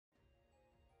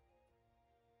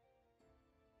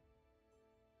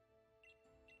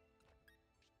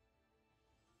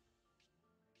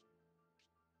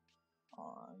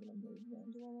I'm gonna move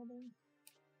them to another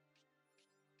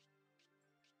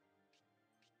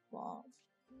spot.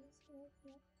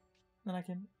 Then I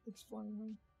can explain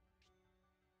them.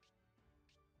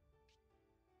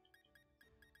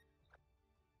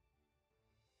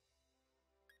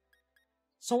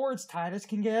 Swords Titus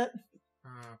can get.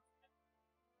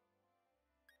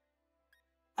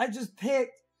 I just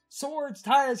picked swords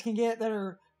Titus can get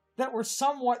that were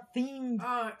somewhat themed.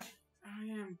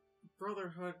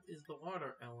 Brotherhood is the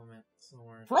water element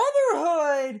sword.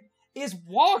 Brotherhood is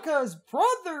Waka's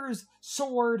brother's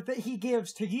sword that he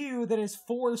gives to you that is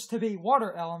forced to be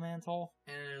water elemental.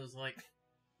 And it was like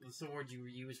the sword you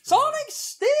use for Sonic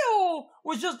Steel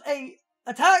was just a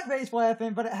attack-based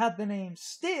weapon, but it had the name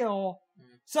Steel.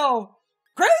 So,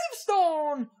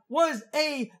 Gravestone was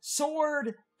a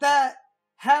sword that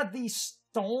had the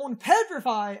stone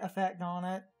petrify effect on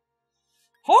it.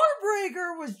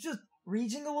 Heartbreaker was just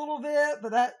reaching a little bit,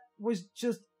 but that was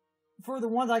just for the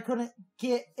ones I couldn't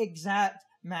get exact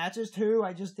matches to.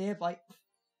 I just did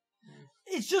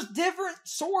it's just different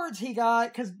swords he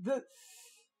got, because the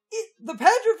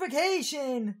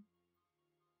petrification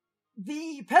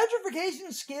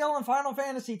skill in Final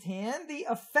Fantasy X, the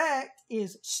effect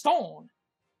is stone.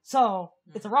 So,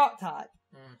 it's a rock type.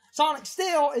 Sonic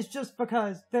Steel is just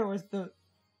because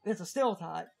it's a steel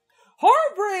type.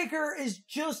 Heartbreaker is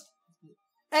just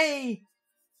a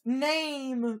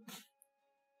name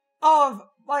of,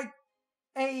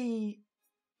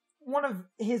 one of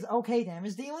his okay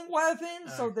damage dealing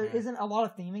weapons, so there isn't a lot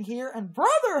of theming here. And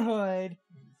Brotherhood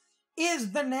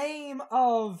is the name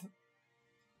of...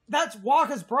 That's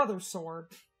Waka's brother's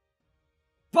sword.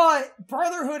 But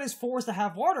Brotherhood is forced to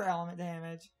have water element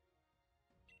damage.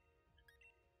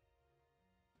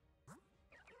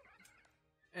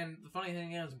 And the funny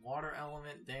thing is, water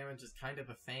element damage is kind of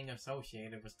a thing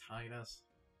associated with Titus.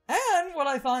 And what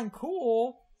I find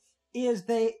cool is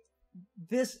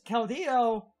this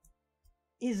Keldeo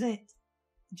isn't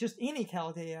just any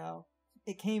Keldeo.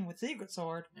 It came with Secret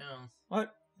Sword. Yeah.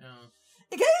 What? Yeah.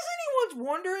 In case anyone's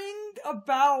wondering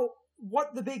about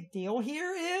what the big deal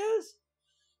here is,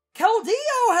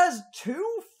 Keldeo has two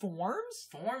forms.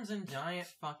 Forms and giant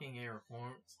fucking air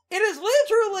forms. It is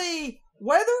literally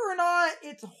whether or not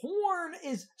its horn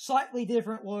is slightly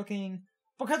different looking,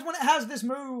 because when it has this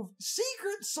move,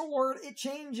 Secret Sword, it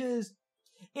changes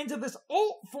into this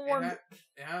alt form. It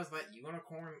has that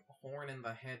unicorn horn and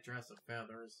the headdress of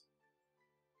feathers.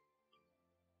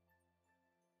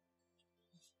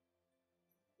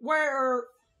 Where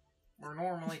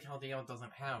normally Keldeo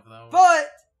doesn't have those. But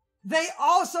they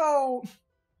also...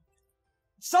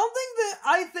 Something that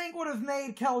I think would have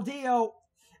made Keldeo...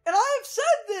 And I've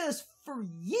said this for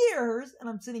years, and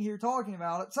I'm sitting here talking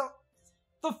about it. So,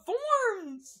 the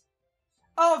forms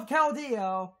of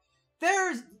Keldeo,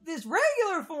 there's this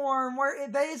regular form where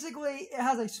it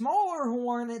has a smaller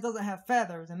horn and it doesn't have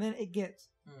feathers, and then it gets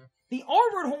the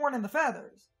armored horn and the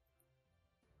feathers.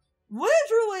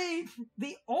 Literally,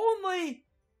 the only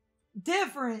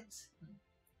difference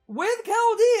with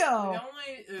Keldeo... The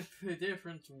only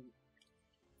difference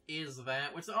is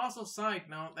that, which also, side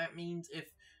note, that means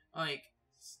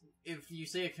if you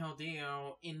see a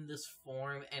Keldeo in this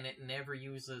form and it never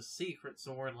uses Secret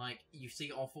Sword, you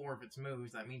see all four of its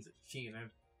moves, that means it's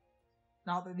cheated.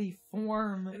 Not that the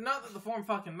form... Not that the form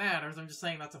fucking matters, I'm just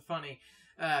saying that's a funny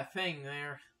thing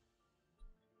there.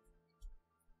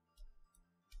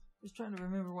 Just trying to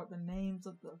remember what the names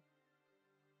of the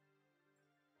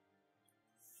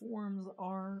forms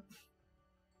are.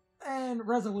 And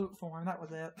Resolute form, that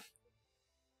was it.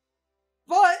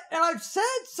 But, and I've said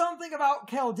something about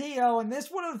Keldeo, and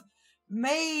this would have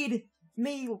made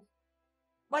me...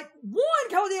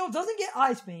 Keldeo doesn't get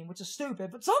Ice Beam, which is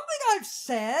stupid, but something I've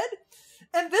said,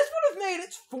 and this would have made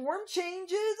its form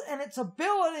changes and its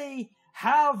ability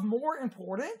have more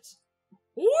importance.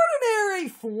 Ordinary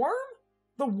form,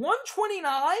 the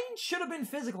 129 should have been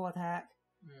physical attack.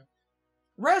 Yeah.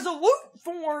 Resolute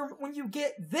form, when you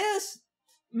get this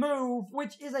move,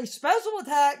 which is a special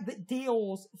attack that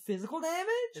deals physical damage.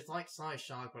 It's like Psy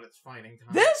Shock, but it's fighting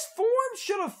time. This form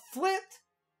should have flipped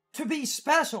to be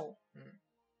special.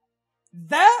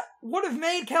 That would have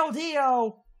made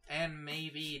Keldeo... And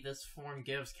maybe this form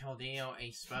gives Keldeo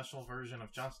a special version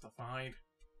of Justified,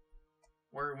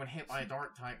 where when hit by a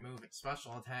dark type move, its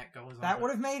special attack goes on. That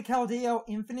would have made Keldeo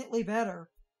infinitely better.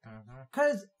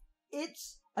 Because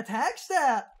its attack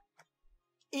stat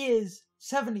is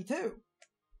 72.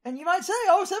 And you might say,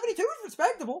 oh, 72 is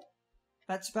respectable.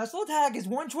 That special attack is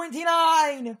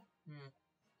 129.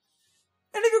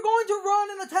 And if you're going to run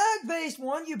an attack-based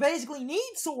one, you basically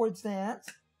need Sword Stance.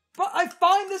 But I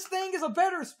find this thing is a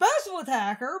better special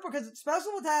attacker because its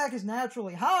special attack is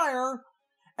naturally higher.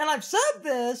 And I've said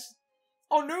this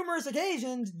on numerous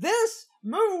occasions. This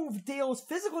move deals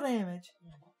physical damage.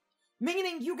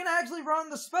 Meaning you can actually run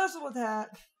the special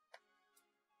attack.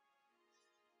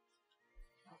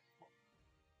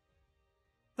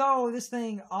 Though this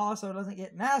thing also doesn't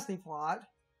get nasty plot.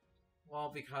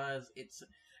 Well, because it's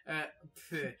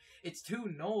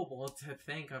too noble to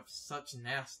think of such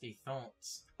nasty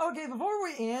thoughts. Okay, before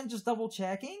we end, just double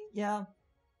checking. Yeah,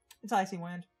 it's Icy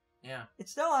Wind. Yeah.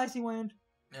 It's still Icy Wind.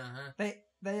 Uh-huh.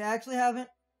 They actually haven't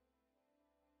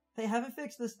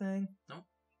fixed this thing. Nope.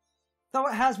 Though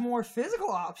it has more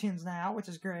physical options now, which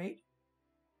is great.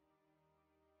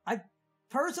 I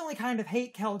personally kind of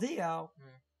hate Keldeo.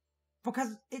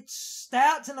 Because its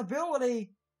stats and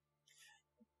ability...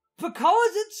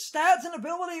 Because its stats and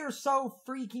ability are so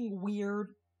freaking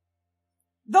weird.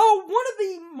 Though, one of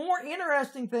the more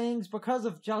interesting things, because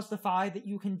of Justified, that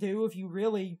you can do if you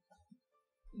really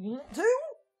want to...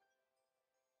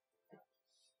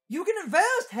 You can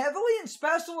invest heavily in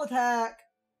special attack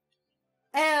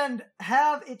and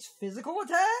have its physical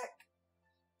attack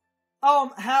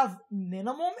have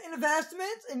minimum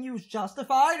investments and use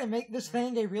Justified and make this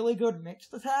thing a really good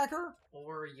mixed attacker.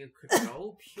 Or you could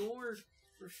go pure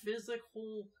for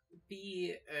physical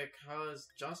because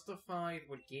Justified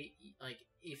would get, like,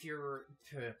 if you're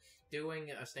doing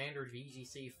a standard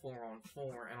VGC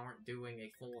 4-on-4 and aren't doing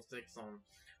a full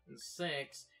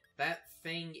 6-on-6, that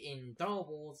thing in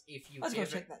doubles, if you Let's go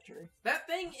give check it... that tree. That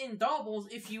thing in doubles,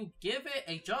 if you give it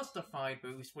a Justified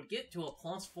boost, would get to a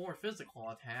 +4 physical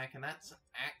attack, and that's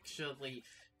actually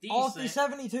decent. Off the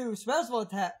 72 special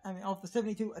attack, off the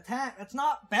 72 attack, that's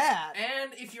not bad.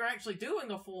 And if you're actually doing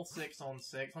a full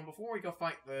 6-on-6, and before we go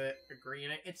fight the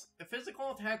green, the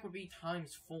physical attack would be ×4.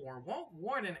 What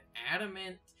would an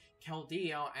adamant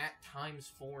Keldeo at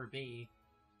 ×4 be?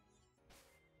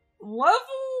 Level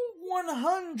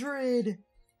 100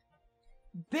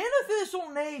 beneficial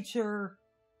nature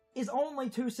is only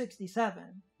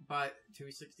 267. But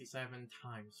 267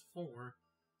 ×4.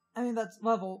 That's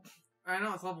level... I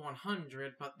know it's level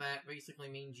 100, but that basically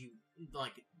means you,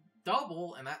 like,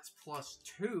 double, and that's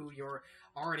 +2. You're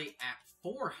already at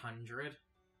 400.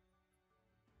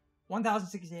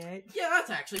 1068. Yeah, that's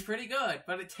actually pretty good,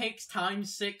 but it takes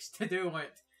 ×6 to do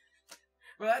it.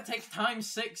 Well, that takes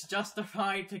 ×6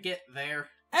 Justified to get there.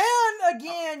 And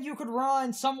again, you could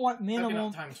run somewhat minimum...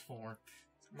 Okay, no, ×4.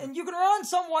 And you can run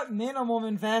somewhat minimum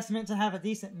investment to have a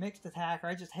decent mixed attacker.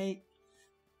 I just hate...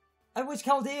 I wish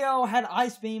Keldeo had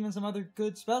Ice Beam and some other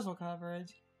good special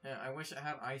coverage. Yeah, I wish it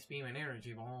had Ice Beam and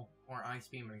Energy Ball, or Ice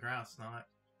Beam and Grass Knot.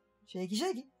 Shaky,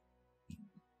 shaky.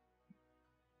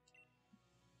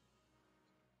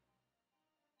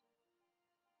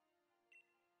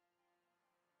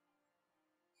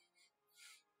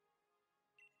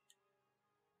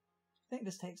 I think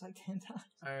this takes like 10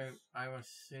 times. I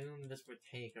assume this would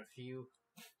take a few.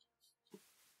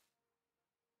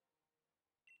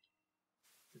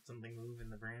 Did something move in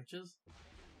the branches?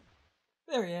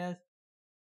 There he is.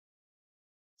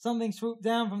 Something swooped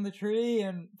down from the tree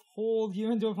and pulled you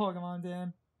into a Pokemon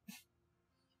den.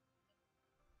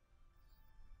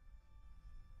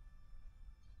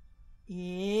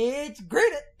 It's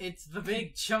great. It's the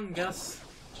big Chungus.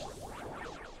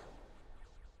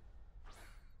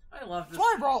 I love this.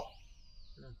 I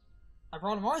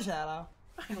brought a Marshadow.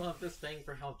 I love this thing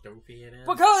for how dopey it is.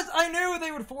 Because I knew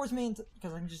they would force me into...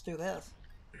 Because I can just do this.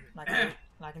 And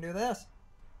I can do this.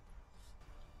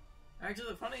 Actually,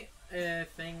 the funny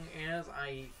thing is,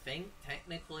 I think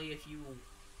technically if you...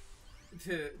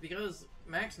 Because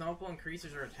Max Noble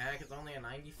increases your attack, it's only a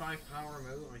 95 power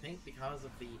move. I think because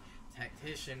of the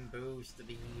Tactician boost,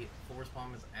 the Force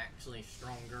Bomb is actually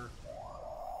stronger.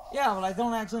 Yeah, but I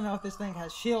don't actually know if this thing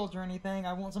has shields or anything.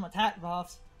 I want some attack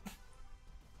buffs.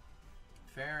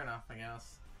 Fair enough, I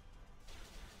guess.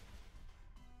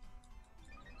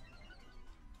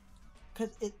 Cause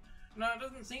it... No, it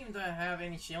doesn't seem to have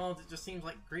any shields, it just seems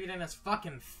like Greedent is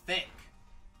fucking thick.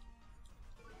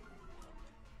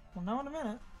 Well, no, in a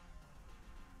minute.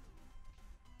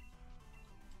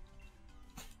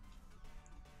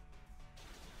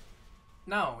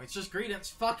 No, it's just Greedent's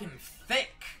fucking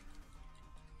thick.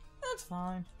 That's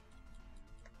fine.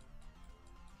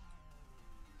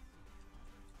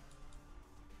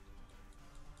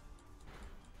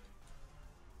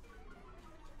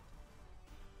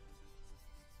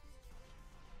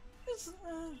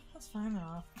 That's fine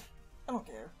enough. I don't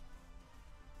care.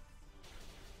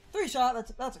 3-shot,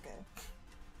 that's okay.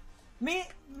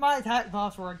 My attack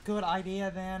buffs were a good idea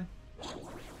then.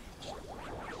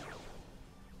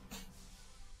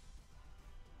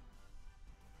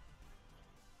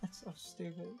 So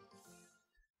stupid.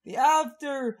 The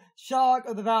aftershock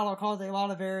of the battle caused a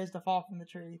lot of berries to fall from the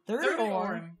tree. 30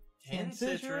 orange, 10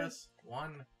 citrus,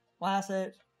 1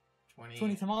 lasset,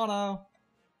 20 tomato,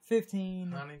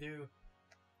 15 honeydew.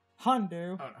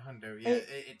 Hundu. Oh, Hundu. Yeah,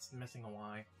 it's missing a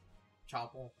Y.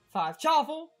 Choppel. 5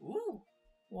 choffle. Ooh.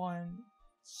 1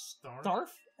 Starf.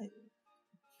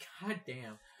 God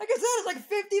damn. Like I said, it's like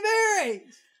 50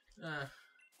 berries.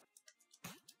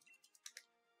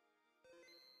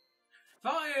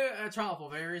 Fire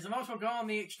choppel berries and also go on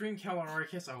the extreme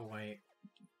caloricus. Oh wait.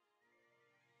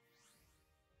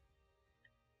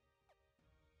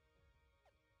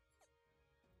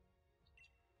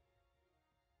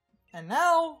 And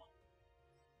now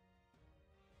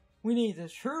we need to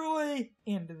truly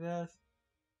end this.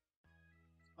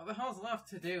 What the hell's left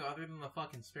to do other than the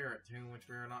fucking spirit tomb, which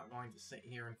we're not going to sit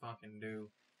here and fucking do?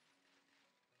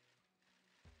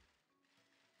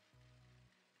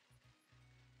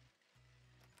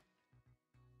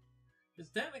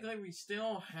 Because technically we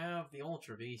still have the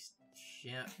Ultra Beast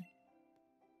shit.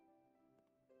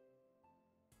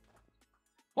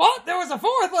 What? There was a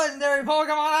 4th legendary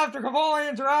Pokemon after Cavoli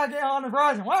and Terrakion and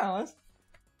Verizon Wireless?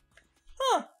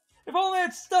 Huh. If only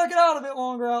it stuck it out a bit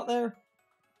longer out there.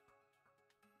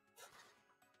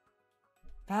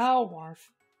 Pow-warf.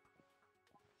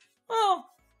 Well,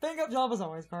 bang up job as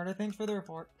always, Carter. Thanks for the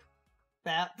report.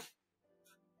 That.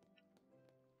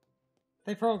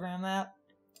 They programmed that.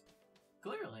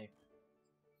 Clearly.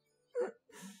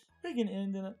 They can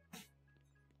end in it.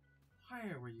 Why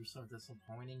were you so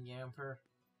disappointing, Yamper?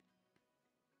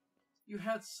 You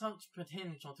had such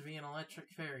potential to be an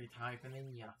electric fairy type, and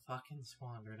then you fucking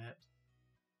squandered it.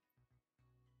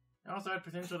 You also had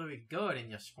potential to be good,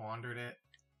 and you squandered it.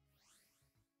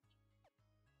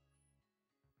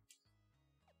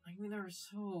 I mean, there were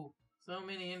so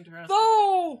many interesting...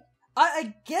 Though,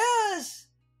 I guess,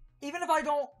 even if I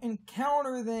don't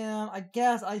encounter them, I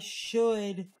guess I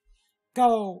should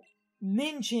go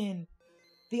mention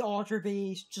the Ultra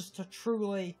Beast just to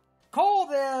truly call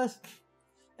this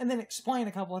and then explain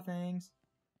a couple of things.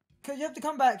 Because you have to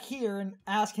come back here and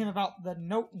ask him about the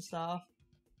note and stuff,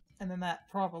 and then that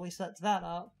properly sets that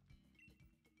up.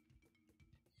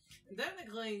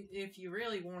 Technically, if you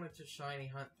really wanted to shiny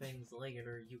hunt things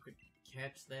later, you could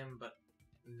catch them but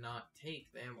not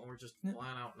take them, or just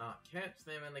flat out not catch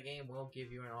them, and the game will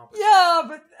give you an opportunity. Yeah,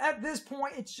 but at this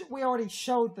point, we already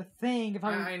showed the thing. If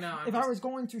I know. I was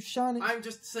going to shun it... I'm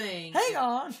just saying... Hang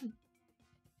on!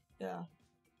 Yeah.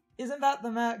 Isn't that the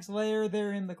max layer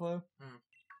there in the clue?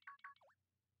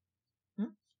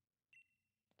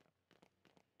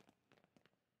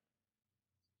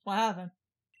 What happened?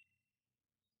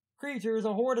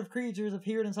 A horde of creatures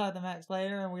appeared inside the max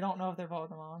layer, and we don't know if they're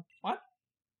Pokemon. What?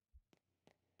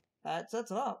 That sets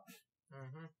it up.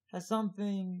 Has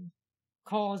something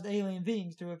caused alien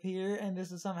beings to appear, and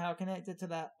this is somehow connected to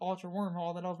that ultra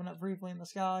wormhole that opened up briefly in the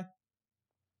sky.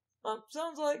 Well,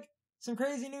 sounds like some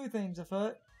crazy new things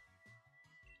afoot.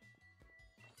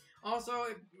 Also,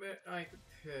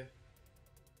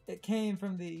 it came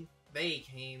from the... They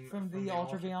came from the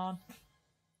Ultra Beyond.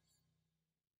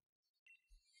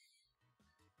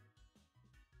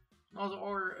 Also,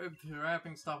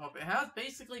 wrapping stuff up, it has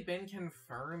basically been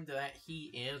confirmed that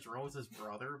he is Rose's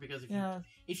brother, because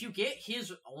if you get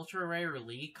his Ultra Rare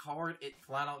League card, it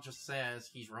flat out just says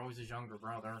he's Rose's younger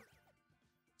brother.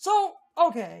 So,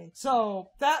 okay, so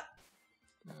basically,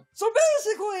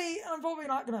 I'm probably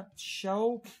not gonna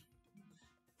show,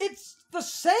 it's the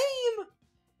same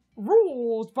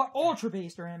rules, but Ultra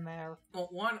Beast are in there. Well,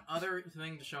 one other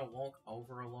thing to show Wolk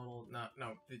over a little, no,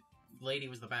 the lady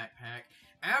was the backpack.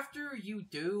 After you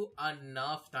do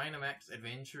enough Dynamax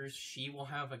adventures, she will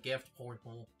have a gift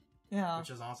portal. Yeah.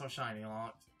 Which is also shiny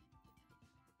locked.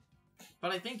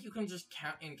 But I think you can just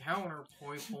encounter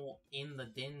portal in the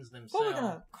dens themselves. What are we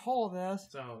gonna call this?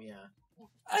 So, yeah.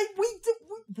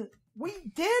 We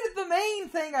did the main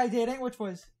thing I didn't, which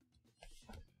was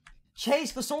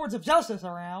chase the Swords of Justice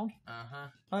around.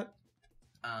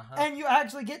 And you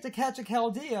actually get to catch a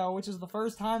Keldeo, which is the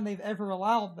first time they've ever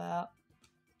allowed that.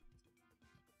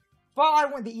 Well, I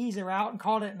went the easy route and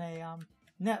caught it in a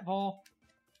net ball.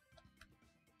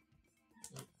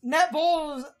 Net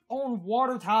balls on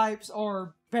water types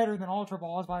are better than Ultra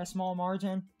Balls by a small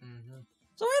margin.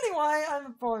 So anyway,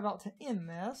 I'm probably about to end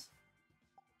this.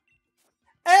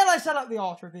 And I set up the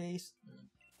Ultra Beast.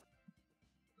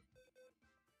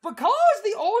 Because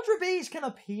the Ultra Beast can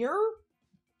appear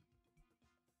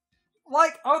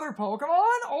like other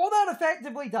Pokemon, all that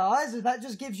effectively does is that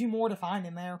just gives you more to find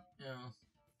in there. Yeah.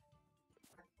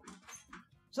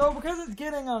 So because it's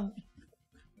getting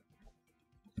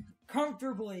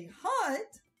comfortably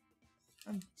hot,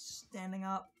 I'm standing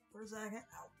up for a second.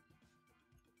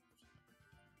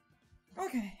 Ow.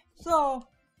 Okay, so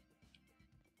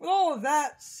with all of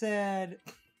that said,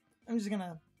 I'm just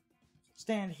gonna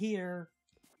stand here.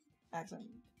 Actually,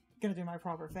 I'm gonna do my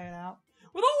proper fade out.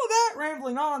 With all of that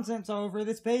rambling nonsense over,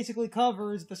 this basically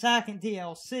covers the second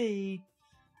DLC.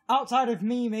 Outside of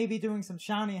me maybe doing some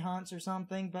shiny hunts or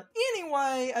something. But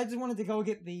anyway, I just wanted to go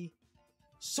get the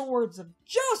Swords of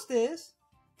Justice.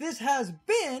 This has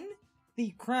been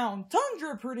the Crown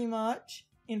Tundra pretty much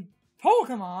in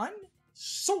Pokemon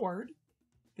Sword.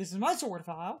 This is my sword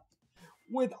file.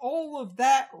 With all of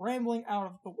that rambling out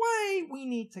of the way, we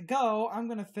need to go. I'm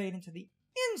going to fade into the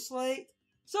end slate.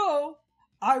 So,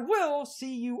 I will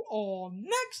see you all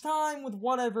next time with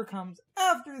whatever comes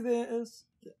after this.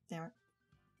 Damn it.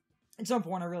 At some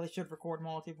point I really should record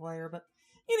multiplayer, but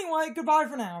anyway, goodbye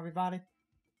for now, everybody.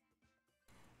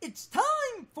 It's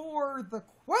time for the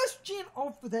question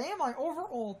of the day, my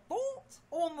overall thoughts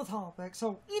on the topic.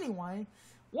 So anyway,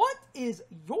 what is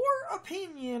your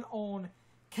opinion on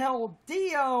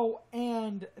Keldeo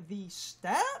and the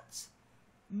stats,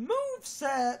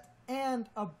 moveset, and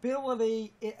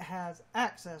ability it has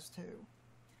access to?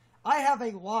 I have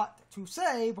a lot to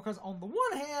say because on the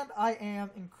one hand, I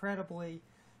am incredibly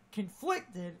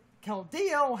conflicted.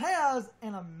 Keldeo has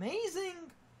an amazing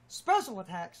special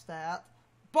attack stat,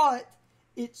 but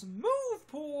its move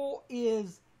pool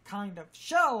is kind of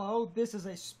shallow. This is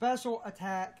a special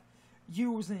attack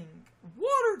using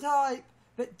water type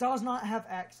that does not have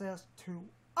access to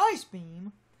Ice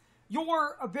Beam.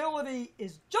 Your ability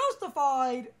is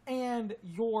justified and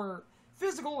your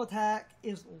physical attack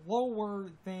is lower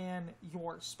than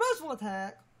your special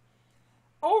attack.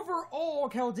 Overall,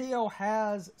 Keldeo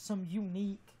has some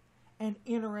unique and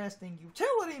interesting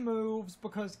utility moves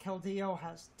because Keldeo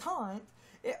has Taunt.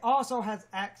 It also has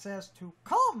access to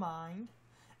Calm Mind,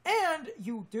 and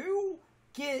you do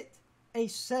get a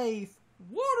safe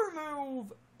water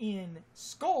move in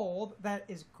Scald that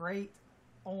is great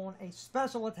on a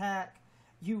special attack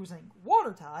using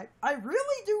water type. I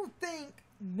really do think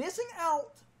missing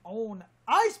out on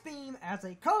Ice Beam as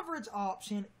a coverage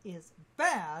option is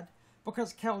bad,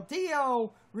 because Keldeo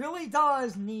really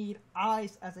does need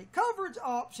Ice as a coverage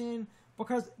option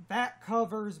because that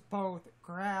covers both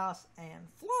grass and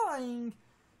flying.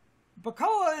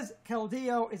 Because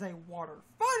Keldeo is a water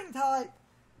fighting type,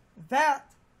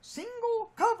 that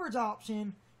single coverage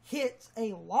option hits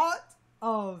a lot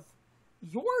of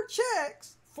your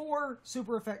checks for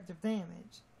super effective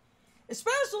damage.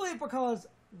 Especially because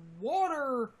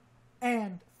water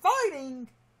and fighting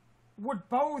would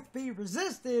both be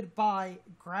resisted by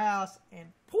grass and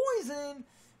poison,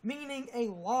 meaning a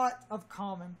lot of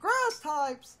common grass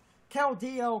types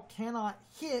Keldeo cannot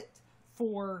hit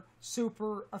for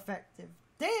super effective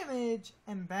damage,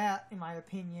 and that, in my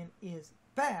opinion, is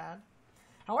bad.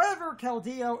 However,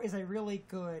 Keldeo is a really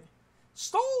good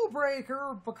stall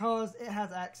breaker because it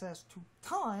has access to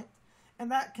Taunt, and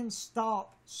that can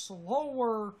stop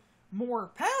slower,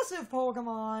 more passive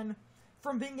Pokemon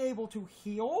from being able to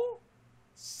heal,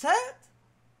 set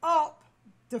up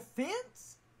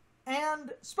defense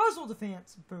and special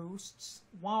defense boosts,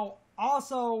 while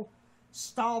also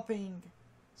stopping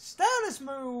status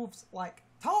moves like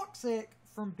Toxic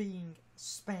from being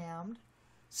spammed.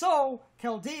 So,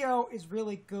 Keldeo is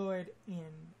really good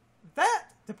in that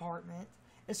department,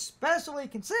 especially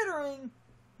considering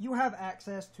you have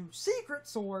access to Secret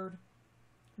Sword,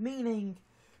 meaning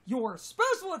your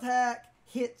special attack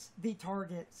hits the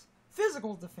target's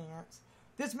physical defense.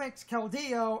 This makes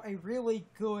Keldeo a really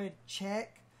good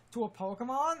check to a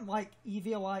Pokemon like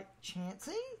Eviolite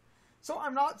Chansey. So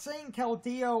I'm not saying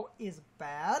Keldeo is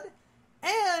bad.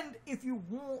 And if you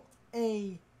want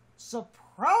a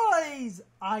surprise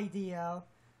idea,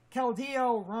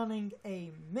 Keldeo running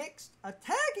a mixed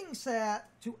attacking set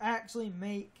to actually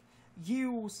make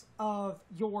use of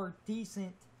your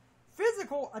decent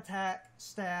physical attack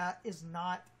stat is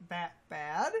not that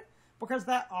bad, because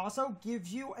that also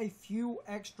gives you a few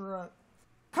extra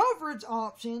coverage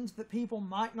options that people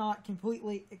might not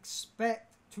completely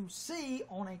expect to see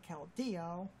on a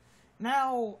Keldeo.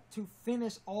 Now, to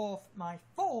finish off my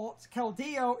thoughts,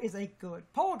 Keldeo is a good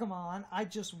Pokemon. I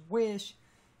just wish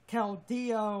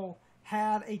Keldeo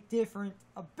had a different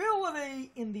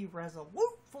ability in the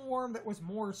Resolute form that was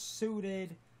more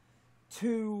suited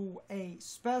to a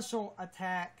special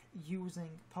attack using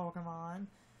Pokemon.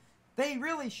 They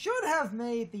really should have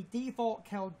made the default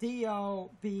Keldeo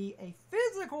be a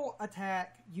physical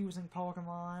attack using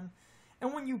Pokemon,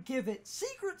 and when you give it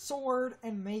Secret Sword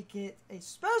and make it a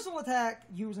special attack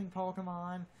using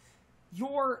Pokemon,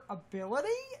 your ability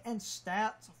and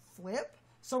stats flip,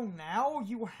 So now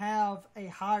you have a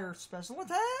higher special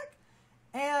attack,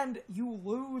 and you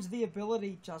lose the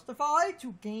ability Justified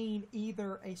to gain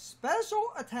either a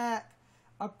special attack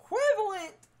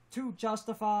equivalent to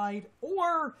Justified,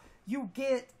 or you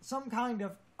get some kind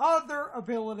of other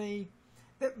ability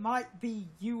that might be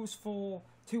useful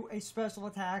to a special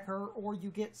attacker, or you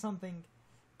get something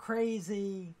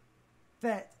crazy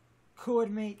that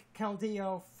could make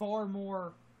Keldeo far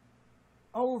more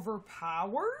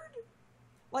overpowered.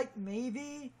 Like,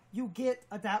 maybe you get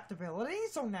adaptability,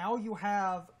 so now you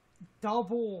have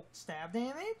double stab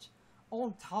damage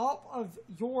on top of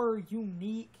your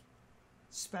unique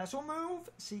special move,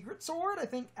 Secret Sword. I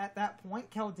think at that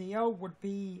point, Keldeo would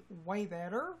be way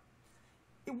better.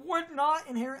 It would not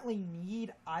inherently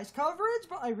need ice coverage,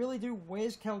 but I really do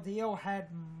wish Keldeo had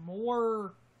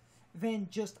more than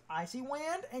just Icy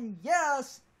Wind. And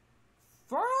yes,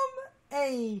 from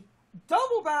a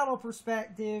double battle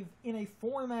perspective, in a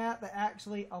format that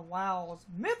actually allows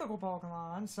mythical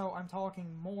Pokemon, so I'm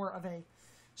talking more of a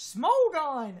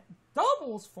Smogon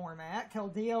doubles format,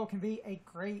 Keldeo can be a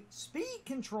great speed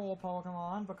control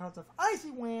Pokemon because of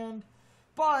Icy Wind.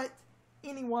 But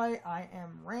anyway, I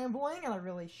am rambling and I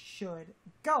really should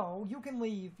go. You can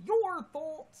leave your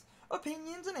thoughts,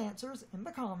 opinions, and answers in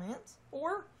the comments,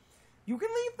 or you can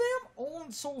leave them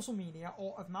on social media.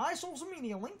 All of my social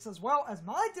media links, as well as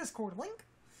my Discord link,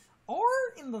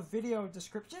 are in the video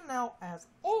description. Now, as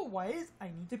always, I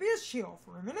need to be a shill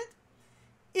for a minute.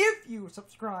 If you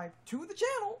subscribe to the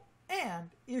channel, and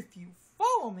if you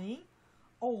follow me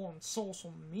on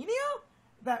social media,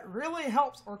 that really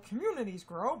helps our communities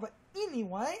grow. But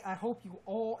anyway, I hope you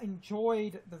all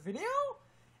enjoyed the video,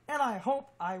 and I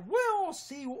hope I will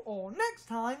see you all next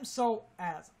time. So,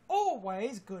 as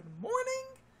always, good morning,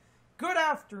 good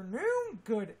afternoon,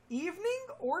 good evening,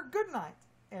 or good night,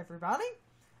 everybody.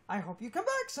 I hope you come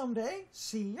back someday.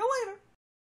 See you later.